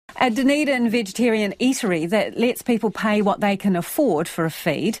A Dunedin vegetarian eatery that lets people pay what they can afford for a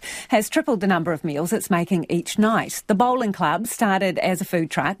feed has tripled the number of meals it's making each night. The bowling club started as a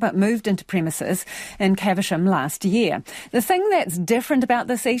food truck but moved into premises in Caversham last year. The thing that's different about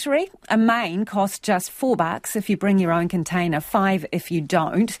this eatery, a main costs just $4 if you bring your own container, $5 if you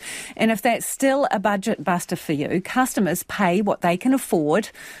don't. And if that's still a budget buster for you, customers pay what they can afford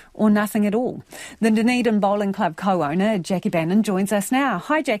or nothing at all. The Dunedin Bowling Club co-owner, Jackie Bannon, joins us now.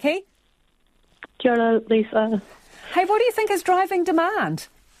 Hi, Jackie. Kia ora, Lisa. Hey, what do you think is driving demand?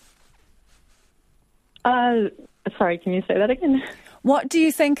 Sorry, can you say that again? What do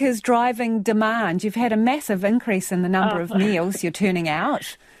you think is driving demand? You've had a massive increase in the number of meals you're turning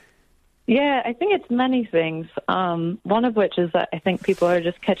out. Yeah, I think it's many things. One of which is that I think people are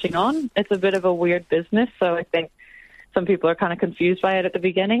just catching on. It's a bit of a weird business, so I think some people are kind of confused by it at the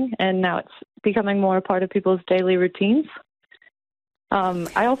beginning, and now it's becoming more a part of people's daily routines.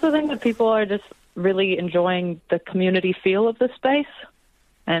 I also think that people are just really enjoying the community feel of the space,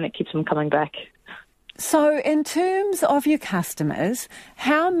 and it keeps them coming back. So in terms of your customers,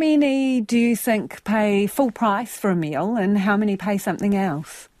 how many do you think pay full price for a meal and how many pay something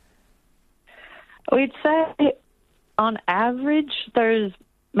else? We'd say on average there's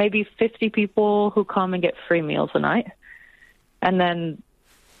maybe 50 people who come and get free meals a night. And then,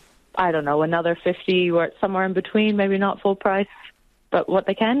 I don't know, another 50 where it's somewhere in between, maybe not full price, but what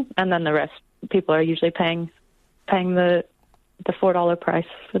they can. And then the rest, people are usually paying the $4 price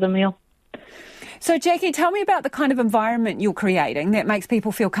for the meal. So, Jackie, tell me about the kind of environment you're creating that makes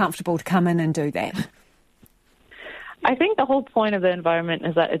people feel comfortable to come in and do that. I think the whole point of the environment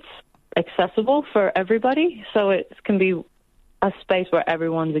is that it's accessible for everybody, so it can be a space where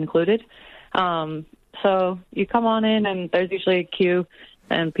everyone's included. So you come on in and there's usually a queue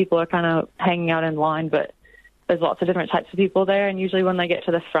and people are kind of hanging out in line, but there's lots of different types of people there. And usually when they get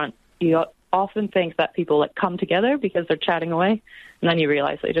to the front, you often think that people come together because they're chatting away, and then you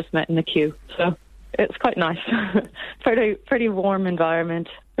realize they just met in the queue. So it's quite nice. Pretty warm environment,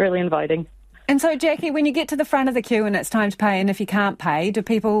 really inviting. And so, Jackie, when you get to the front of the queue and it's time to pay, and if you can't pay, what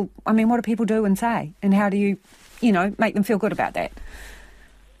do people do and say? And how do you make them feel good about that?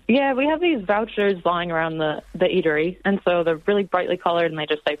 Yeah, we have these vouchers lying around the eatery, and so they're really brightly colored, and they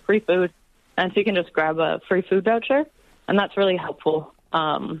just say free food. And so you can just grab a free food voucher, and that's really helpful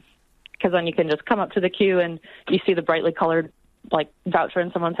because then you can just come up to the queue and you see the brightly colored voucher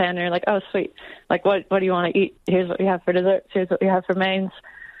in someone's hand, and you're like, oh, sweet. What do you want to eat? Here's what we have for desserts. Here's what we have for mains.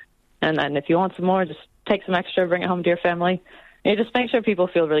 And then if you want some more, just take some extra, bring it home to your family. And you just make sure people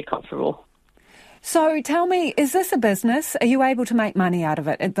feel really comfortable. So tell me, is this a business? Are you able to make money out of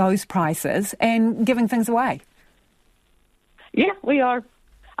it at those prices and giving things away? Yeah, we are.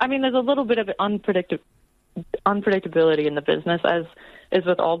 I mean, there's a little bit of unpredictability in the business, as is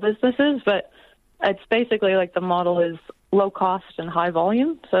with all businesses, but it's basically the model is low cost and high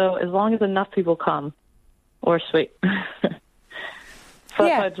volume. So as long as enough people come, we're sweet. So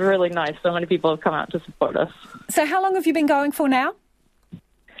yeah. It's really nice. So many people have come out to support us. So how long have you been going for now?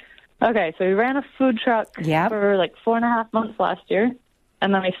 Okay, so we ran a food truck for 4.5 months last year,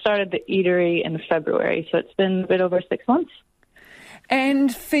 and then we started the eatery in February, so it's been a bit over 6 months.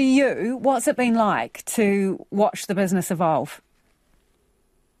 And for you, what's it been like to watch the business evolve?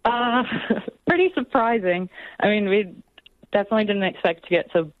 Pretty surprising. I mean, we definitely didn't expect to get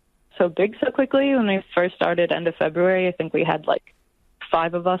so big so quickly. When we first started end of February, I think we had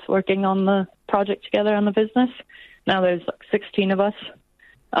 5 of us working on the project together on the business. Now there's 16 of us.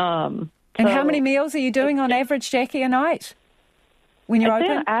 And how many meals are you doing on average, Jackie, a night when you're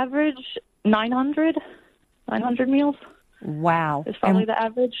open? On average 900 meals. Wow. It's probably the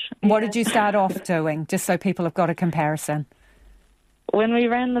average. What did you start off doing, just so people have got a comparison? When we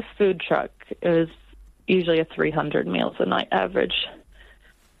ran the food truck, it was usually a 300 meals a night average.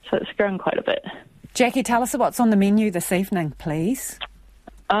 So it's grown quite a bit. Jackie, tell us what's on the menu this evening, please.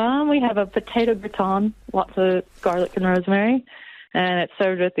 We have a potato gratin, lots of garlic and rosemary, and it's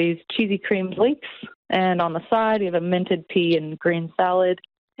served with these cheesy creamed leeks. And on the side, we have a minted pea and green salad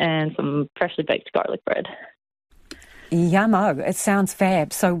and some freshly baked garlic bread. Yummo. It sounds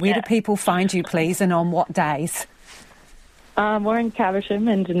fab. So where do people find you, please, and on what days? We're in Caversham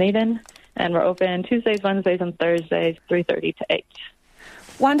in Dunedin, and we're open Tuesdays, Wednesdays, and Thursdays, 3:30 to 8.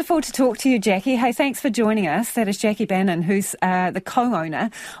 Wonderful to talk to you, Jackie. Hey, thanks for joining us. That is Jackie Bannon, who's the co-owner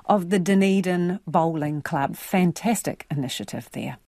of the Dunedin Bowling Club. Fantastic initiative there.